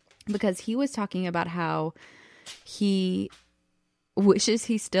 because he was talking about how he wishes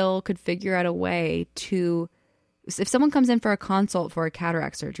he still could figure out a way to, if someone comes in for a consult for a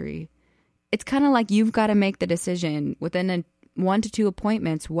cataract surgery, it's kind of like you've got to make the decision within 1 to 2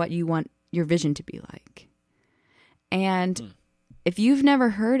 appointments what you want your vision to be like. And if you've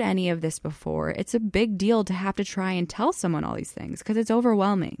never heard any of this before, it's a big deal to have to try and tell someone all these things because it's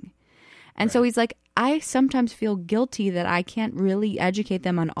overwhelming. And so he's like, I sometimes feel guilty that I can't really educate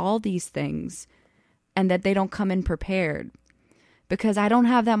them on all these things and that they don't come in prepared because I don't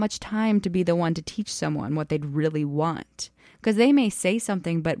have that much time to be the one to teach someone what they'd really want. Because they may say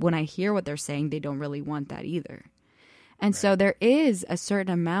something, but when I hear what they're saying, they don't really want that either. And so there is a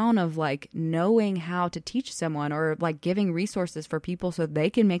certain amount of like knowing how to teach someone or like giving resources for people so they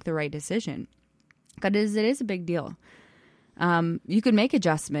can make the right decision. Because it is a big deal. You can make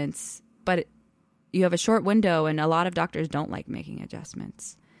adjustments, but you have a short window and a lot of doctors don't like making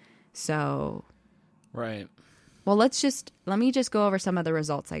adjustments. So. Right. Well, let me just go over some of the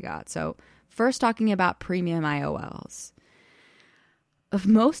results I got. So first talking about premium IOLs. Of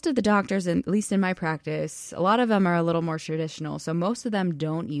most of the doctors, at least in my practice, a lot of them are a little more traditional. So most of them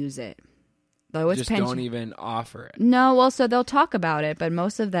don't use it. Though it's don't even offer it. No, well, so they'll talk about it, but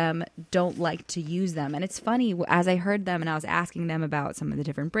most of them don't like to use them. And it's funny, as I heard them and I was asking them about some of the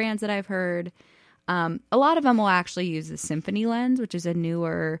different brands that I've heard, a lot of them will actually use the Symphony lens, which is a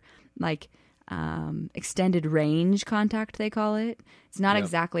newer, like, extended range contact, they call it. It's not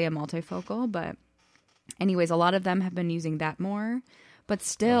exactly a multifocal, but anyways, a lot of them have been using that more. But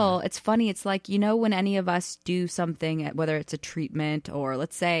still, it's funny. It's like, when any of us do something, whether it's a treatment or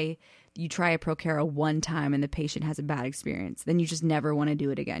let's say you try a Procera one time and the patient has a bad experience, then you just never want to do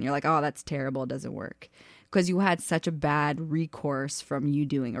it again. You're like, oh, that's terrible. It doesn't work. Because you had such a bad recourse from you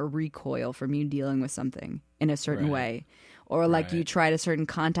doing or recoil from you dealing with something in a certain way. Or like you tried a certain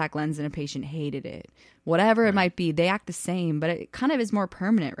contact lens and a patient hated it. Whatever it might be, they act the same, but it kind of is more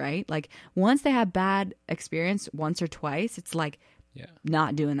permanent, right? Like once they have bad experience once or twice, it's like,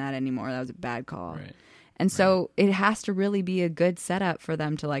 not doing that anymore. That was a bad call. Right. And so it has to really be a good setup for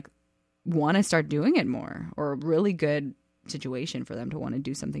them to like want to start doing it more, or a really good situation for them to want to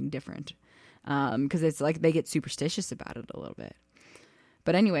do something different. Because it's like they get superstitious about it a little bit.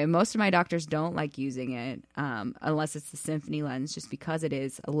 But anyway, most of my doctors don't like using it unless it's the Symphony lens, just because it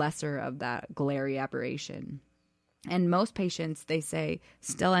is a lesser of that glary aberration. And most patients, they say,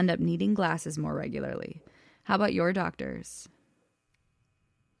 still end up needing glasses more regularly. How about your doctors?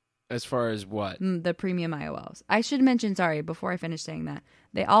 As far as what? The premium IOLs. I should mention, sorry, before I finish saying that,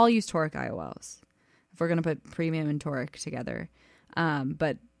 they all use toric IOLs. If we're going to put premium and toric together.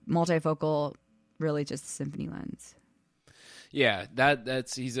 But multifocal, really just the Symphony lens. Yeah,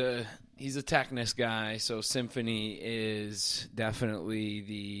 he's a Technis guy, so Symphony is definitely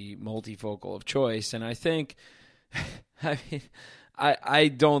the multifocal of choice. And I think, I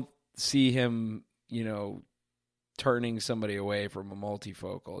don't see him, turning somebody away from a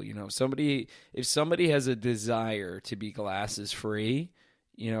multifocal. If somebody has a desire to be glasses free,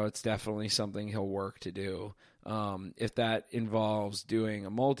 it's definitely something he'll work to do. If that involves doing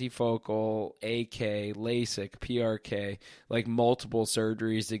a multifocal, AK, LASIK, PRK, like multiple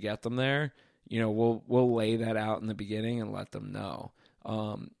surgeries to get them there, we'll lay that out in the beginning and let them know.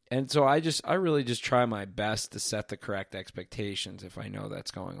 And so I really just try my best to set the correct expectations if I know that's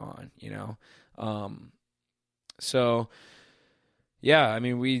going on, So, yeah, I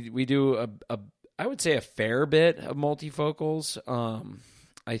mean, we do I would say a fair bit of multifocals.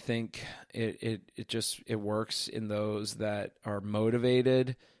 I think it works in those that are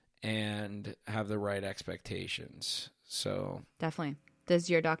motivated and have the right expectations. So definitely.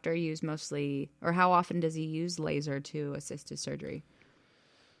 Does your doctor use mostly, or how often does he use laser to assist his surgery?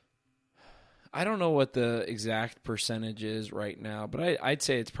 I don't know what the exact percentage is right now, but I'd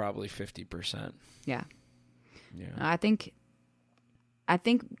say it's probably 50%. Yeah. I think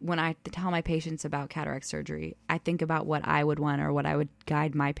when I tell my patients about cataract surgery, I think about what I would want or what I would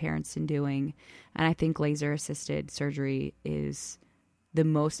guide my parents in doing. And I think laser-assisted surgery is the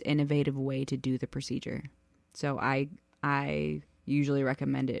most innovative way to do the procedure. So I usually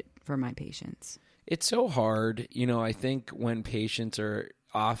recommend it for my patients. It's so hard. I think when patients are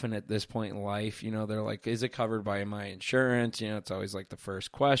often at this point in life, they're like, is it covered by my insurance? It's always like the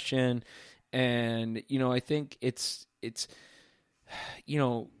first question. And, I think it's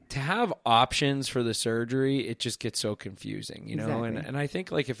to have options for the surgery, it just gets so confusing, Exactly. and I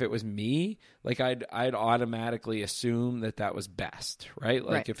think like if it was me, like I'd automatically assume that was best, right?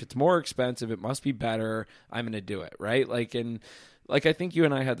 Like Right. if it's more expensive, it must be better. I'm going to do it, right? Like, and like I think you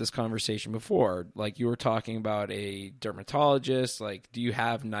and I had this conversation before. Like you were talking about a dermatologist. Like, do you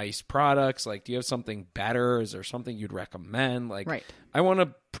have nice products? Like, do you have something better? Is there something you'd recommend? Like, Right. I want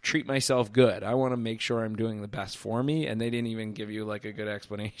to treat myself good. I want to make sure I'm doing the best for me. And they didn't even give you like a good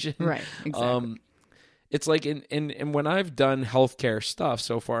explanation. Right. Exactly. It's like in when I've done healthcare stuff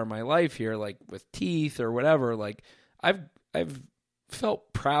so far in my life here, like with teeth or whatever, like I've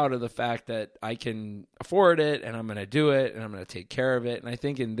felt proud of the fact that I can afford it and I'm going to do it and I'm going to take care of it. And I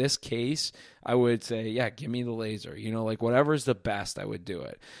think in this case, I would say, yeah, give me the laser, like whatever's the best, I would do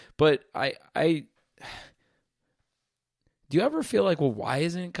it. But I do you ever feel like, well, why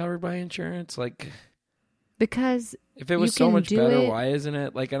isn't it covered by insurance? Like, because if it was so much better, why isn't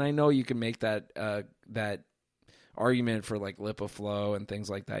it? Like, and I know you can make that argument for like LipiFlow and things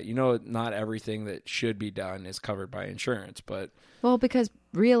like that. Not everything that should be done is covered by insurance, but because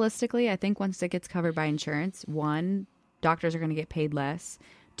realistically, I think once it gets covered by insurance, one, doctors are going to get paid less.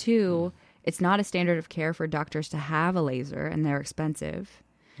 Two, it's not a standard of care for doctors to have a laser, and they're expensive.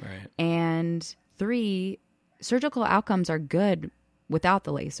 right. And three, surgical outcomes are good without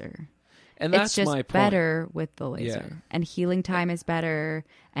the laser. And that's it's just my point. Better with the laser, Yeah. And healing time is better,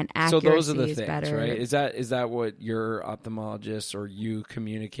 and accuracy so those are the is things, better. right? Is that what your ophthalmologist or you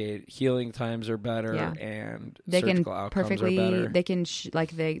communicate? Healing times are better, Yeah. and They surgical can outcomes perfectly. are better. They can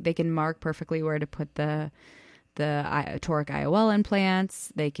they can mark perfectly where to put the toric IOL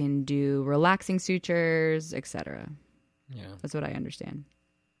implants. They can do relaxing sutures, etc. Yeah, That's what I understand.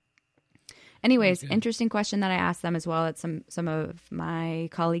 Anyways, interesting question that I asked them as well that some of my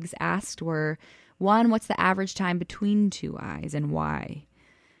colleagues asked were, one, what's the average time between two eyes and why?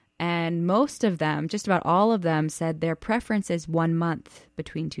 And most of them, just about all of them, said their preference is 1 month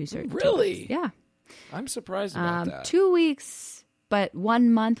between two surgeries. Really? Yeah. I'm surprised about that. 2 weeks, but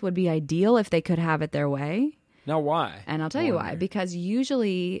 1 month would be ideal if they could have it their way. Now, why? And I'll tell you why. Because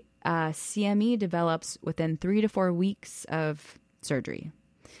usually CME develops within 3 to 4 weeks of surgery.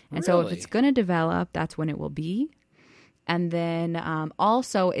 And so if it's going to develop, that's when it will be. And then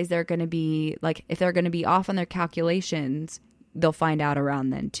also, is there going to be, like, if they're going to be off on their calculations, they'll find out around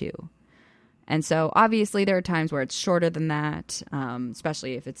then too. And so obviously there are times where it's shorter than that,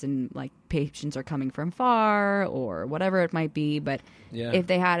 especially if it's in, like, patients are coming from far or whatever it might be. But if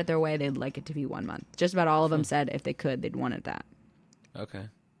they had it their way, they'd like it to be 1 month. Just about all of them said if they could, they'd want it that. Okay.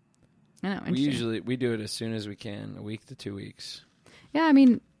 I know. We do it as soon as we can, a week to 2 weeks. Yeah, I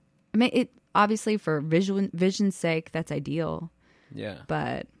mean, it obviously for vision's sake, that's ideal. Yeah.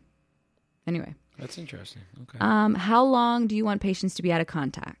 But anyway. That's interesting. Okay. How long do you want patients to be out of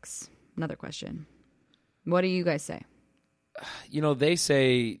contacts? Another question. What do you guys say? They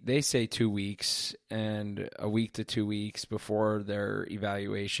say 2 weeks and a week to 2 weeks before their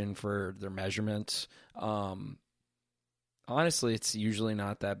evaluation for their measurements. Honestly, it's usually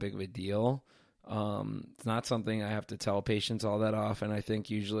not that big of a deal. It's not something I have to tell patients all that often. I think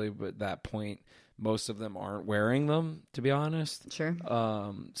usually at that point, most of them aren't wearing them, to be honest. Sure.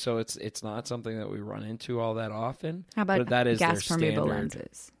 So it's not something that we run into all that often. How about but that is gas their permeable standard.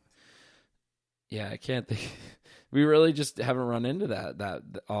 lenses? Yeah, I can't think. We really just haven't run into that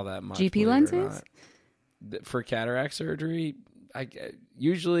all that much. GP lenses? For cataract surgery, I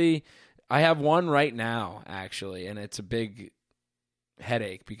usually have one right now, actually, and it's a big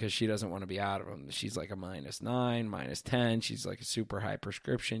headache because she doesn't want to be out of them. She's like a -9, -10. She's like a super high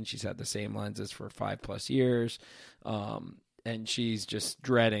prescription. She's had the same lenses for 5+ years. And she's just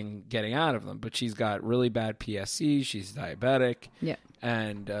dreading getting out of them. But she's got really bad PSC. She's diabetic. Yep.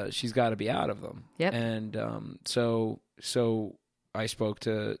 And she's got to be out of them. Yep. And so I spoke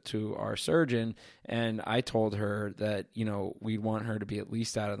to our surgeon, and I told her that, we'd want her to be at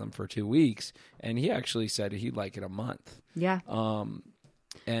least out of them for 2 weeks. And he actually said he'd like it a month. Yeah.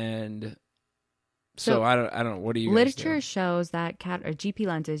 And so I don't know. What do you guys literature do? shows that GP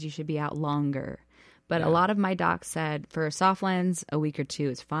lenses, you should be out longer. But a lot of my docs said for a soft lens, a week or two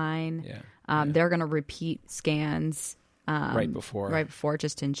is fine. Yeah. They're going to repeat scans right before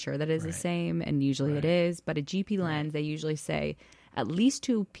just to ensure that it is the same. And usually it is. But a GP lens, they usually say at least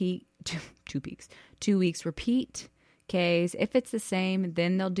 2 weeks repeat. Ks. If it's the same,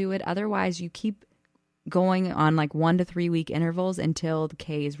 then they'll do it. Otherwise, you keep going on like 1 to 3 week intervals until the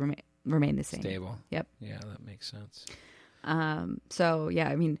Ks remain the same. Stable. Yep. Yeah, that makes sense. So yeah,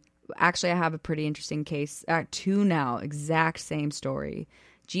 I mean, actually I have a pretty interesting case. 2 now, exact same story.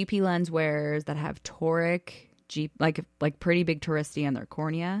 GP lens wearers that have toric like pretty big touristy on their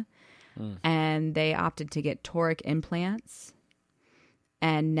cornea, and they opted to get toric implants,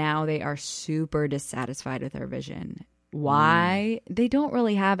 and now they are super dissatisfied with their vision. Why? They don't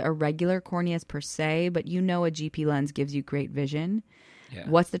really have irregular corneas per se, but a GP lens gives you great vision. Yeah.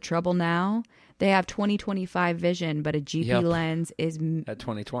 What's the trouble now? They have 20/25 vision, but a GP lens is at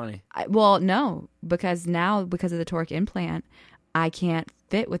 20/20. Well, no, because of the toric implant, I can't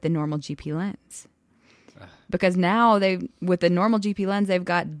fit with the normal GP lens. Because now with the normal GP lens, they've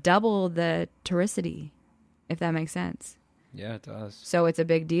got double the toricity, if that makes sense. Yeah, it does. So it's a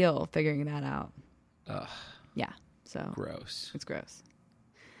big deal figuring that out. Ugh. Yeah. So gross. It's gross.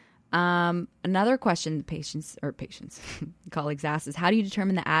 Another question colleagues asked is, how do you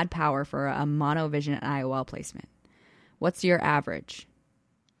determine the ad power for a monovision IOL placement? What's your average?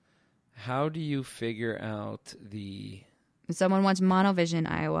 How do you figure out If someone wants monovision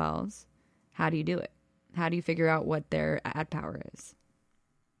IOLs, how do you do it? How do you figure out what their ad power is?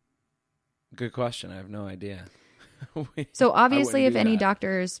 Good question. I have no idea. So obviously, if any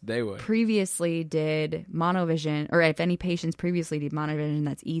doctors they would previously did monovision, or if any patients previously did monovision,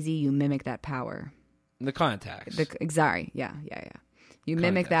 that's easy. You mimic that power. The contacts. Yeah. You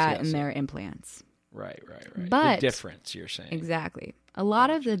mimic that in their implants. Right. But the difference, you're saying. Exactly. A lot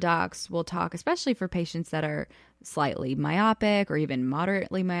of the docs will talk, especially for patients that are slightly myopic or even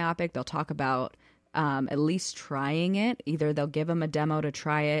moderately myopic, they'll talk about at least trying it. Either they'll give them a demo to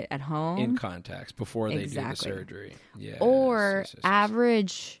try it at home. In contacts before they do the surgery. Yeah. Or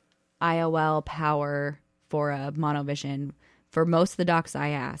average IOL power for a monovision, for most of the docs I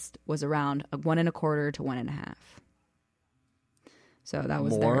asked, was around 1.25 to 1.5. So that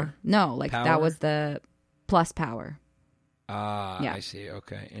was power? That was the plus power. I see.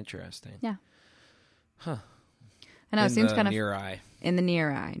 Okay, interesting. Yeah. Huh. I know, it seems kind of near eye. In the near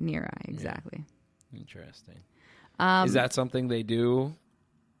eye, exactly. Yeah. Interesting. Is that something they do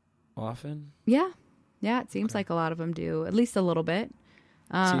often? Yeah. It seems like a lot of them do, at least a little bit.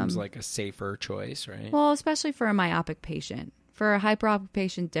 Seems like a safer choice, right? Well, especially for a myopic patient. For a hyperopic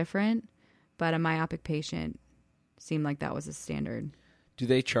patient, different, but a myopic patient seemed like that was a standard. Do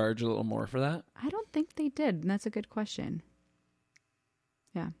they charge a little more for that? I don't think they did, and that's a good question.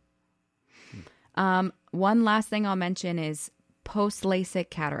 Yeah. One last thing I'll mention is post-LASIK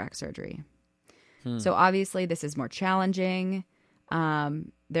cataract surgery. So obviously this is more challenging.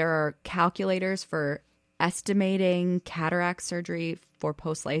 There are calculators for estimating cataract surgery for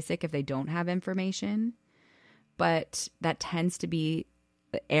post-LASIK if they don't have information, but that tends to be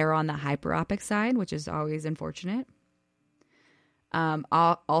err on the hyperopic side, which is always unfortunate.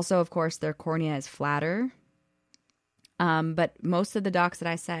 Also, of course, their cornea is flatter. But most of the docs that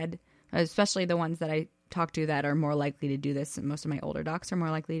I said, especially the ones that I talked to that are more likely to do this, and most of my older docs are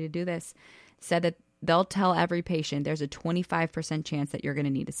more likely to do this, said that they'll tell every patient there's a 25% chance that you're going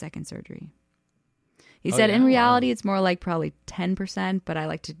to need a second surgery. He said in reality, it's more like probably 10%, but I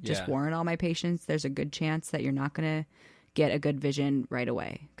like to just warn all my patients there's a good chance that you're not going to get a good vision right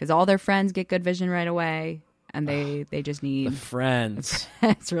away. Because all their friends get good vision right away, and they just need... The friends.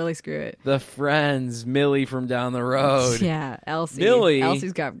 It's really screw it. The friends. Millie from down the road. Yeah, Elsie.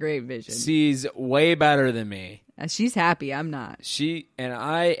 Elsie's got great vision. Sees way better than me. She's happy. I'm not.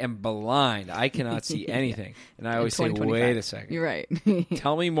 I am blind. I cannot see anything. And I always say, wait a second. You're right.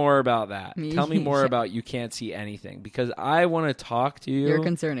 Tell me more about that. Tell me more about you can't see anything. Because I want to talk to you. You're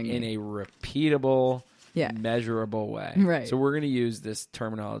concerning in me. a repeatable, measurable way. Right. So we're going to use this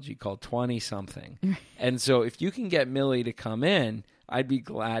terminology called 20-something. And so if you can get Millie to come in, I'd be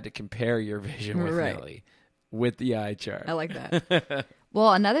glad to compare your vision with Millie with the eye chart. I like that.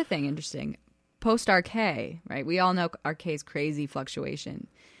 Well, another thing interesting. Post-RK, right? We all know RK's crazy fluctuation.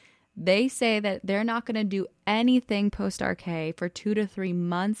 They say that they're not going to do anything post-RK for 2 to 3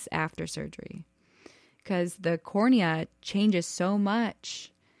 months after surgery because the cornea changes so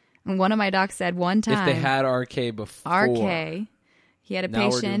much. And one of my docs said one time... If they had RK before... RK, he had a now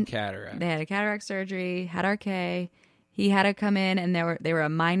patient... We're doing cataract. They had a cataract surgery, had RK. He had to come in, and they were a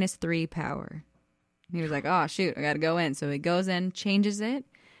 -3 power. He was like, oh, shoot, I got to go in. So he goes in, changes it.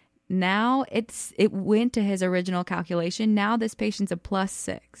 Now it went to his original calculation. Now this patient's a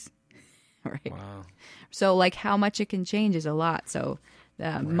 +6. Right. Wow. So like how much it can change is a lot. So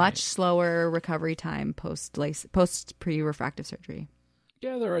much slower recovery time post pre-refractive surgery.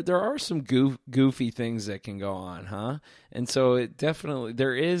 Yeah, there are some goofy things that can go on, huh? And so it definitely,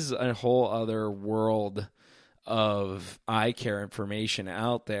 there is a whole other world of eye care information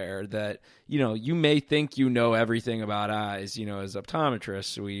out there that, you may think you know everything about eyes. As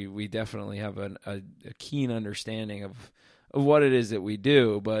optometrists, we definitely have a keen understanding of what it is that we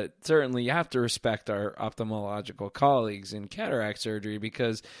do, but certainly you have to respect our ophthalmological colleagues in cataract surgery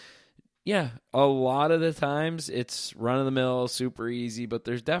because, yeah, a lot of the times it's run-of-the-mill, super easy, but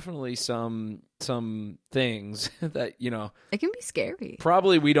there's definitely some things that, It can be scary.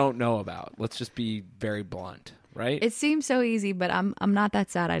 probably we don't know about. Let's just be very blunt, right? It seems so easy, but I'm not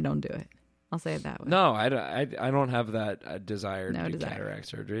that sad I don't do it. I'll say it that way. No, I don't have that desire to do desire. cataract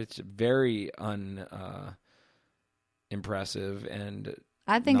surgery. It's very impressive, and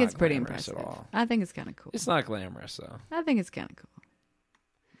I think not it's pretty glamorous impressive. at all. I think it's kind of cool. It's not glamorous, though. I think it's kind of cool.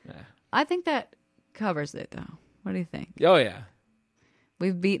 Yeah. I think that covers it, though. What do you think? Oh, yeah.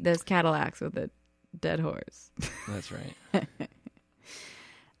 We've beat those Cadillacs with a dead horse. That's right.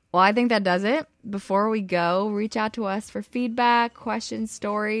 Well, I think that does it. Before we go, reach out to us for feedback, questions,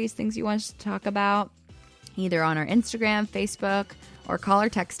 stories, things you want us to talk about, either on our Instagram, Facebook, or call or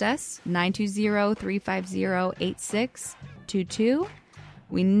text us, 920-350-8622.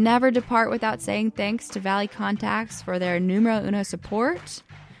 We never depart without saying thanks to Valley Contacts for their numero uno support,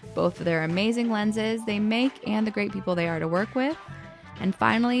 both for their amazing lenses they make and the great people they are to work with. And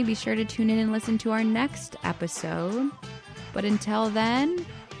finally, be sure to tune in and listen to our next episode. But until then,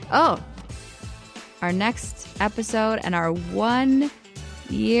 our next episode and our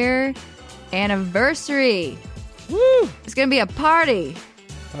 1-year anniversary. Woo! It's going to be a party.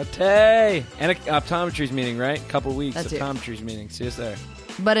 Pate! And an optometry's meeting, right? Couple weeks That's it. optometry's meeting. See us there.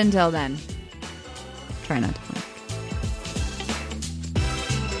 But until then, try not to blink.